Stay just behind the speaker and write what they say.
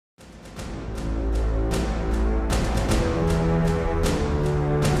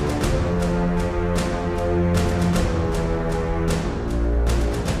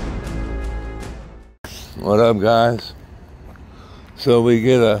What up, guys? So we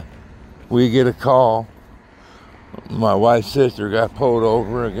get a call. My wife's sister got pulled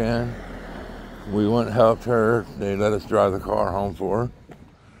over again. We went and helped her. They let us drive the car home for her.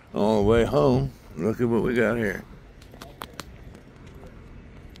 On the way home, look at what we got here.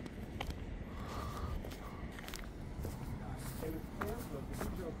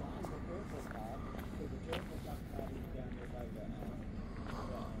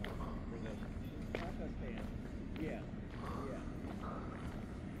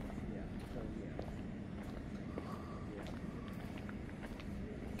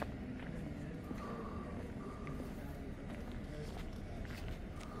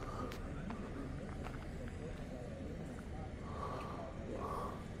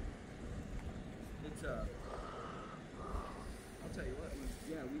 I'll tell you what, we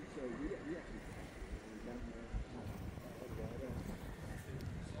actually down there.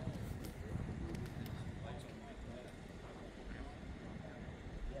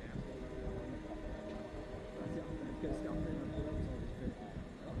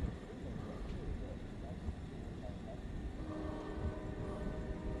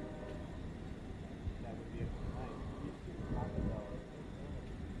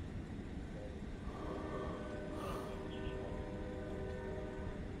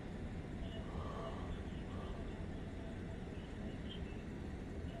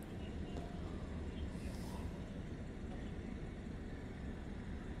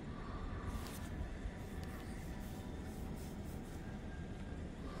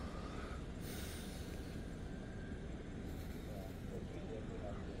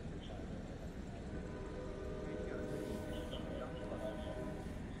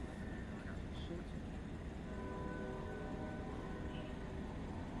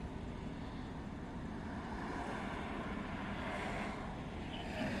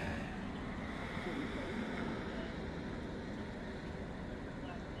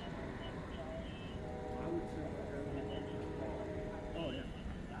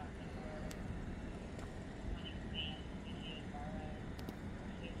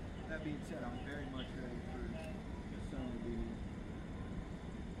 That being said, I'm very much ready for the summer to be.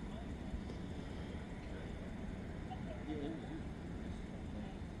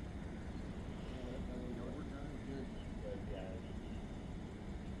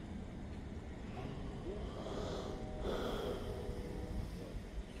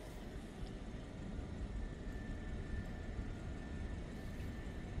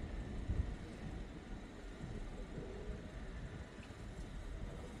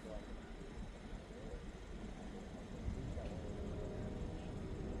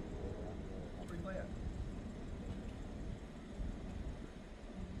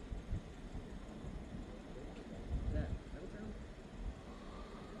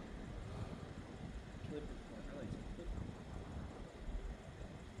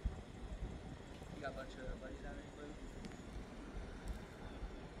 You got a bunch of buddies down there, Blue?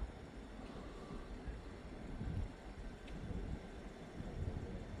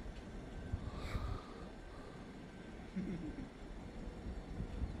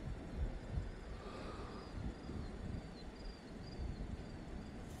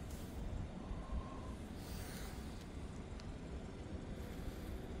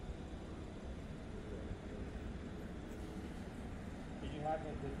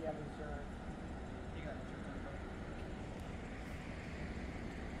 Did you have insurance? You got insurance on the boat?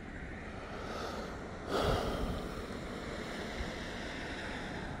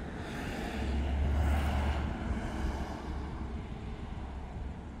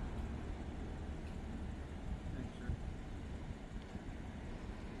 Thanks, sir.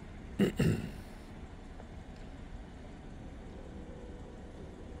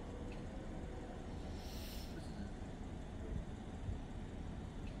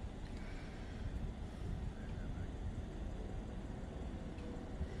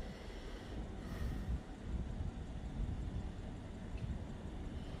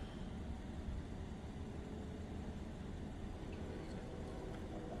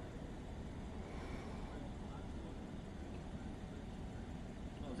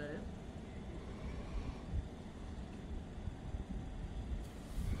 Oh, is that it?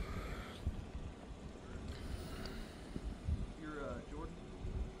 You're Jordan?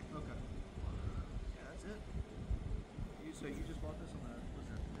 Okay. Yeah, that's it. So you just bought this on the, was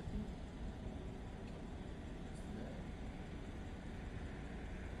it 15th?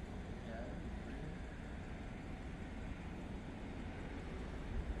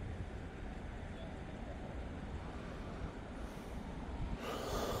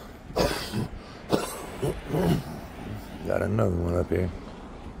 Got another one up here.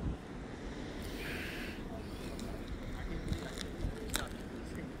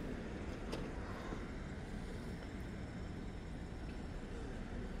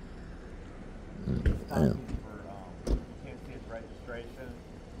 stopped him for, can't see his registration.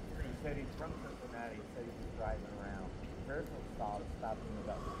 He said he's from Cincinnati. He said he's just driving around. Fairfield stopped him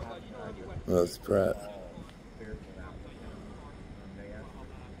about half an hour. Well, that's Pratt. Fairfield out. And they asked him,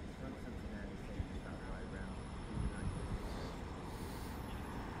 he's from Cincinnati. He said he's just not right around.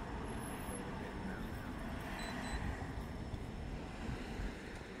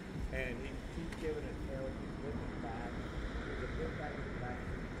 And he keeps giving it tail. He's getting it back. There's a bit back in the back.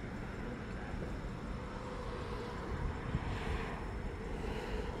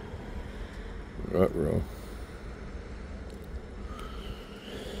 Ruh-roh.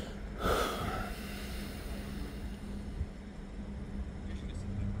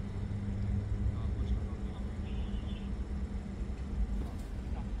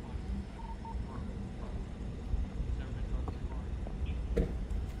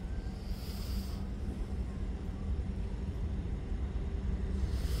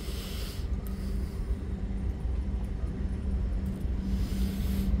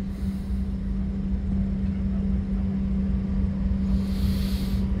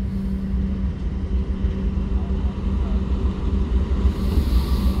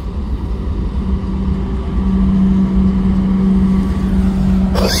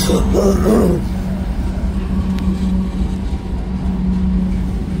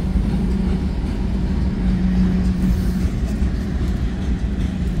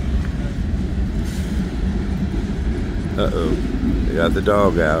 Uh-oh, they got the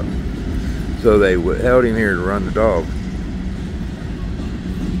dog out. So they held him here to run the dog.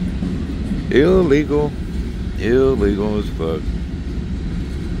 Illegal. Illegal as fuck.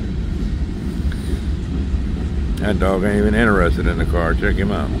 That dog ain't even interested in the car. Check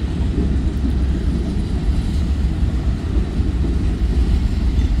him out.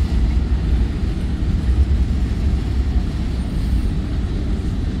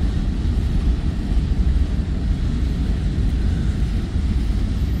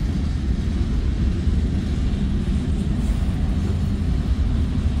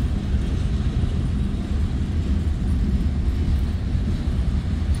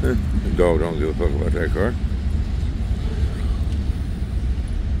 The dog don't give a fuck about that car.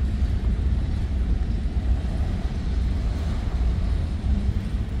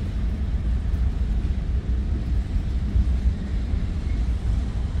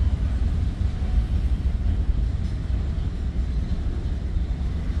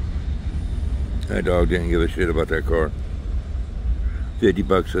 That dog didn't give a shit about that car.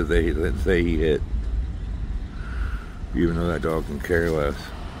 $50 says they say he hit. Even though that dog can care less.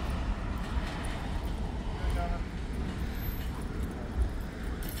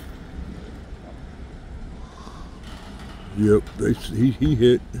 Yep, he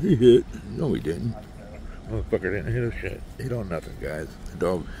hit. He hit. No, he didn't. Motherfucker didn't hit a shit. He don't nothing, guys.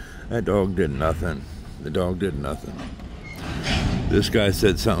 That dog did nothing. The dog did nothing. This guy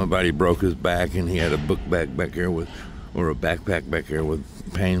said something about he broke his back and he had a book bag back here with, or a backpack back here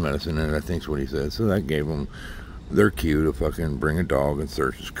with pain medicine in it, I think's what he said. So that gave him their cue to fucking bring a dog and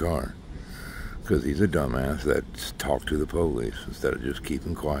search his car. Because he's a dumbass that talked to the police instead of just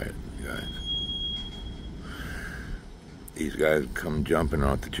keeping quiet, guys. These guys come jumping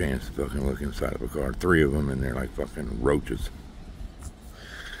off the chance to fucking look inside of a car. 3 of them in there like fucking roaches.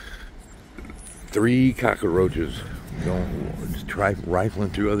 3 cockroaches just rifling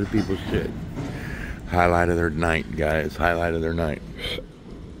through other people's shit. Highlight of their night, guys. Highlight of their night.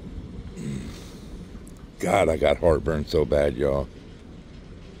 God, I got heartburn so bad, y'all.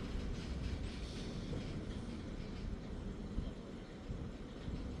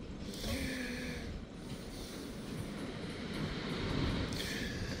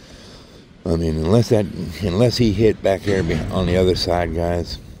 I mean, unless he hit back there on the other side,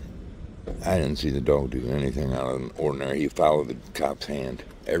 guys, I didn't see the dog do anything out of the ordinary. He followed the cop's hand.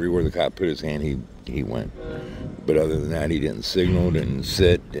 Everywhere the cop put his hand, he went. But other than that, he didn't signal, didn't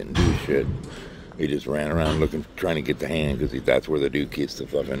sit, didn't do shit. He just ran around looking, trying to get the hand, because that's where the dude keeps the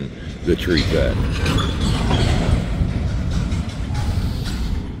treats at.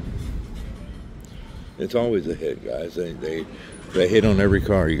 It's always a hit, guys. They hit on every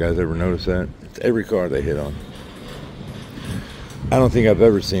car. You guys ever notice that? It's every car they hit on. I don't think I've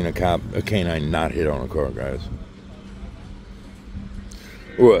ever seen a canine not hit on a car, guys.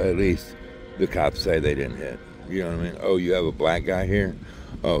 Well, at least the cops say they didn't hit. You know what I mean? Oh, you have a black guy here?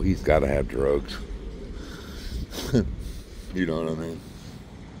 Oh, he's got to have drugs. You know what I mean?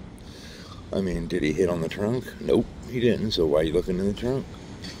 I mean, did he hit on the trunk? Nope, he didn't. So why are you looking in the trunk?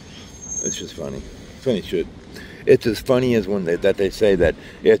 It's just funny. Funny shit. It's as funny as when they say that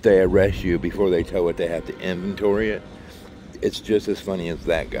if they arrest you before they tow it, they have to inventory it. It's just as funny as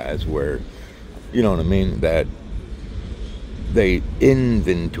that, guys, where You know what I mean? That they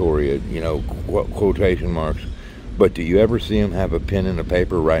inventory it, you know, quotation marks. But do you ever see them have a pen and a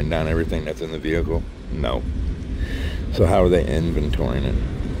paper writing down everything that's in the vehicle? No. So how are they inventorying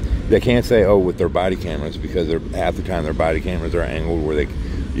it? They can't say, oh, with their body cameras, because half the time their body cameras are angled where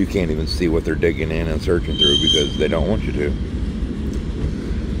you can't even see what they're digging in and searching through because they don't want you to.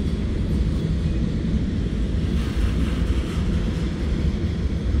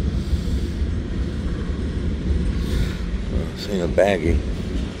 Seen a baggie.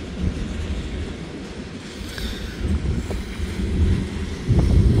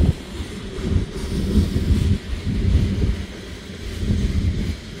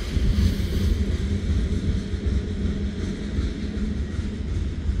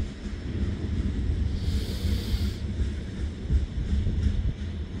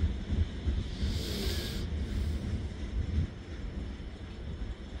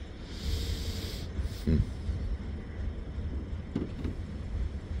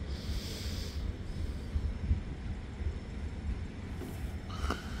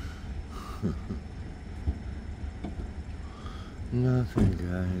 Nothing,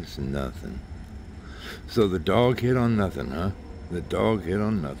 guys, nothing. So the dog hit on nothing, huh? The dog hit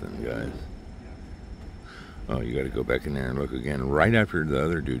on nothing, guys. Oh, you got to go back in there and look again right after the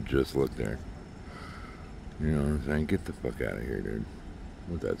other dude just looked there. You know what I'm saying? Get the fuck out of here, dude.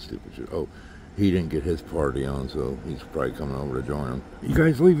 With that stupid shit. Oh, he didn't get his party on, so he's probably coming over to join him. You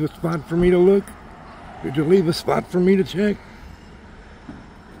guys leave a spot for me to look? Did you leave a spot for me to check?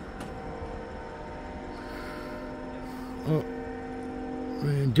 Oh.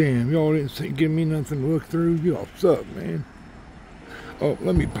 Man, damn, y'all didn't give me nothing to look through. Y'all suck, man. Oh,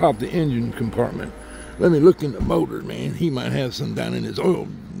 let me pop the engine compartment. Let me look in the motor, man. He might have some down in his oil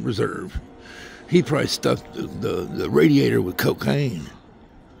reserve. He probably stuffed the radiator with cocaine.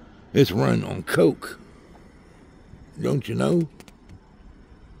 It's running on coke. Don't you know?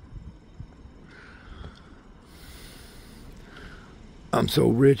 I'm so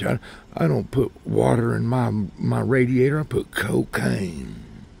rich, I don't put water in my radiator. I put cocaine.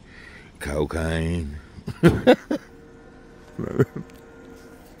 Cocaine.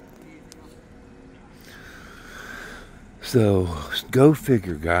 So, go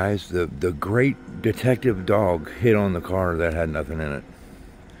figure, guys. The great detective dog hit on the car that had nothing in it.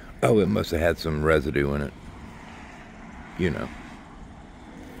 Oh, it must have had some residue in it. You know.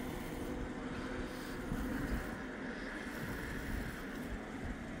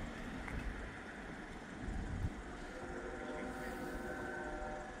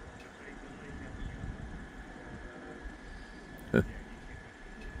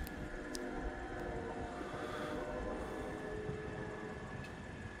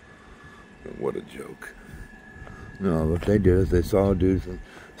 What a joke. No, what they did is they saw a dude from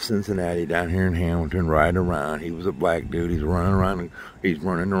Cincinnati down here in Hamilton riding around. He was a black dude. He's running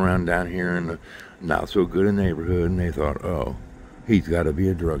around down here in the not so good a neighborhood, and they thought, oh, he's got to be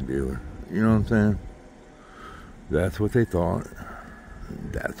a drug dealer. You know what I'm saying? That's what they thought.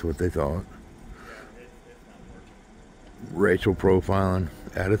 That's what they thought. Racial profiling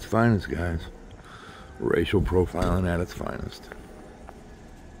at its finest, guys. Racial profiling at its finest.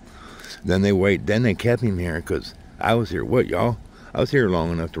 Then they kept him here because I was here. What, y'all? I was here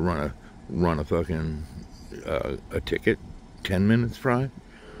long enough to run a fucking a ticket. 10 minutes, Fry,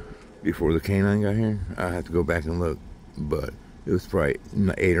 before the canine got here. I have to go back and look, but it was probably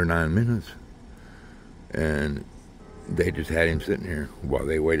 8 or 9 minutes, and they just had him sitting here while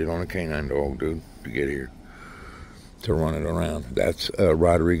they waited on a canine dog, dude, to get here to run it around. That's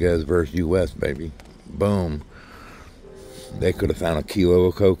Rodriguez versus U.S., baby. Boom. They could have found a kilo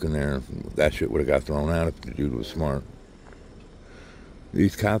of coke in there. That shit would have got thrown out if the dude was smart.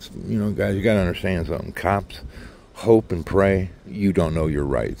 These cops, you know, guys, you got to understand something. Cops hope and pray you don't know your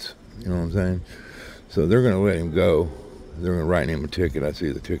rights. You know what I'm saying? So they're going to let him go. They're going to write him a ticket. I see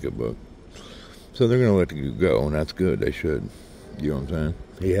the ticket book. So they're going to let you go, and that's good. They should. You know what I'm saying?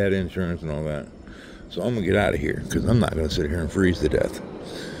 He had insurance and all that. So I'm going to get out of here because I'm not going to sit here and freeze to death.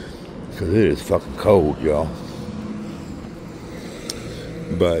 Because it is fucking cold, y'all.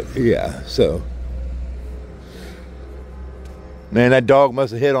 But, yeah, so. Man, that dog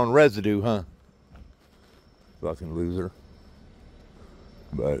must have hit on residue, huh? Fucking loser.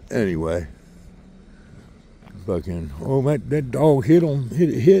 But, anyway. Fucking, oh, that dog hit on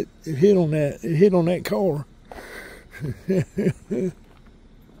that car.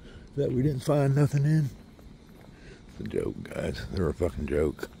 That we didn't find nothing in. It's a joke, guys. They're a fucking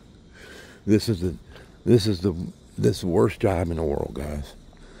joke. This is the worst job in the world, guys.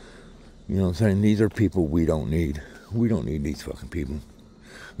 You know what I'm saying? These are people we don't need. We don't need these fucking people.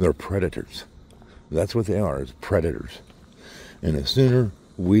 They're predators. That's what they are, is predators. And the sooner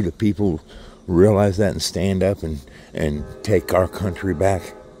we, the people, realize that and stand up and take our country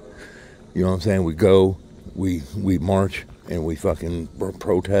back, you know what I'm saying? We go, we march, and we fucking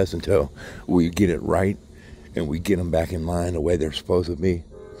protest until we get it right, and we get them back in line the way they're supposed to be.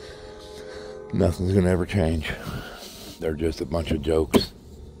 Nothing's gonna ever change. They're just a bunch of jokes.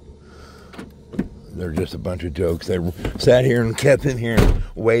 They're just a bunch of jokes. They sat here and kept in here and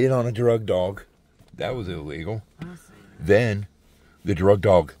waited on a drug dog. That was illegal. Then the drug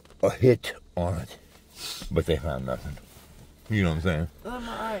dog hit on it, but they found nothing. You know what I'm saying? Oh,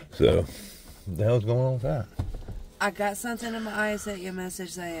 my eye. So, what the hell's going on with that? I got something in my eye. I sent you a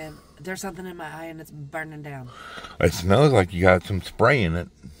message saying there's something in my eye and it's burning down. It smells like you got some spray in it.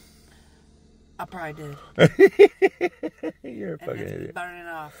 I probably did. You're a And fucking it's idiot. burning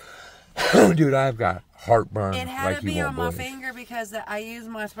off. Dude, I've got heartburn. It had like to you be won't on my believe. finger because I used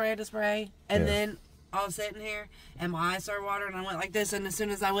my spray to spray, and Yeah. then I was sitting here and my eyes started watering. And I went like this, and as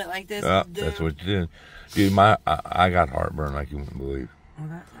soon as I went like this, That's what you did. Dude, I got heartburn like you wouldn't believe. Oh,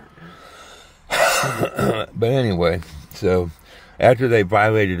 that's not good. But anyway, so after they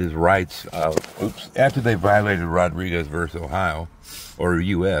violated his rights, after they violated Rodriguez versus Ohio, or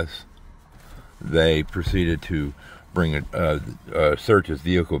U.S., they proceeded to bring search his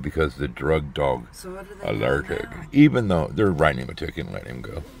vehicle because the drug dog So what do they do alerted. now? Even though they're writing him a ticket and letting him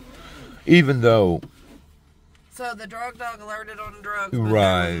go. Even though, So the drug dog alerted on drugs,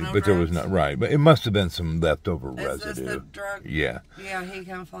 but there was not, right, but it must have been some leftover Is this residue. the drug? Yeah. Yeah, he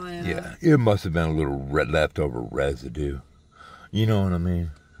come flying Yeah, up. it must have been a little leftover residue. You know what I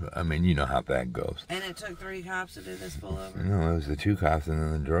mean? I mean, you know how that goes. And it took 3 cops to do this pullover. No, it was the 2 cops and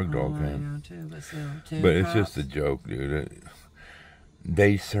then the drug dog Oh, came. yeah, too, but still, 2 But it's cops. just a joke, dude.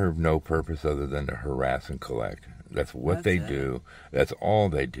 They serve no purpose other than to harass and collect. That's what That's they it. do. That's all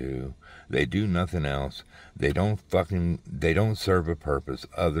they do. They do nothing else. They don't serve a purpose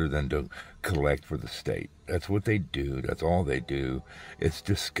other than to collect for the state. That's what they do. That's all they do. It's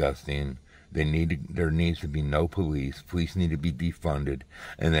disgusting. There needs to be no police. Police need to be defunded,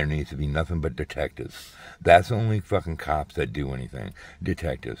 and there needs to be nothing but detectives. That's the only fucking cops that do anything.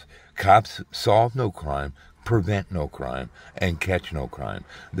 Detectives. Cops solve no crime, prevent no crime, and catch no crime.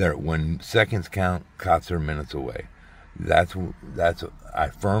 When seconds count, cops are minutes away. I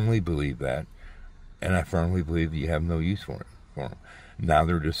firmly believe that, and I firmly believe that you have no use for them. Now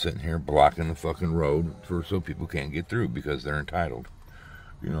they're just sitting here blocking the fucking road so people can't get through because they're entitled.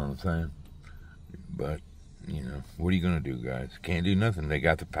 You know what I'm saying? But, you know, what are you going to do, guys? Can't do nothing. They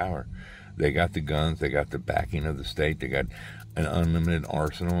got the power. They got the guns. They got the backing of the state. They got an unlimited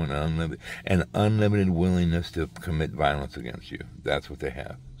arsenal and unlimited willingness to commit violence against you. That's what they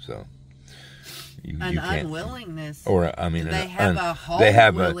have. So, you can't. Unwillingness. Or, I mean, They have a whole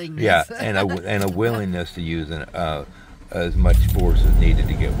willingness. Yeah, and a willingness to use as much force as needed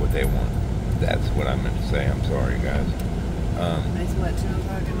to get what they want. That's what I meant to say. I'm sorry, guys. It's what, 2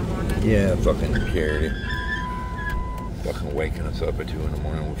 o'clock in the morning? Yeah, fucking Charity. Fucking waking us up at 2 in the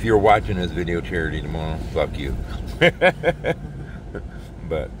morning. If you're watching this video, Charity, tomorrow, fuck you.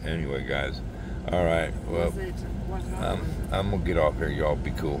 But anyway, guys. All right. Well, What's it? What's it? I'm gonna get off here. Y'all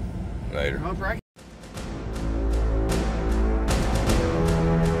be cool. Later. Hope I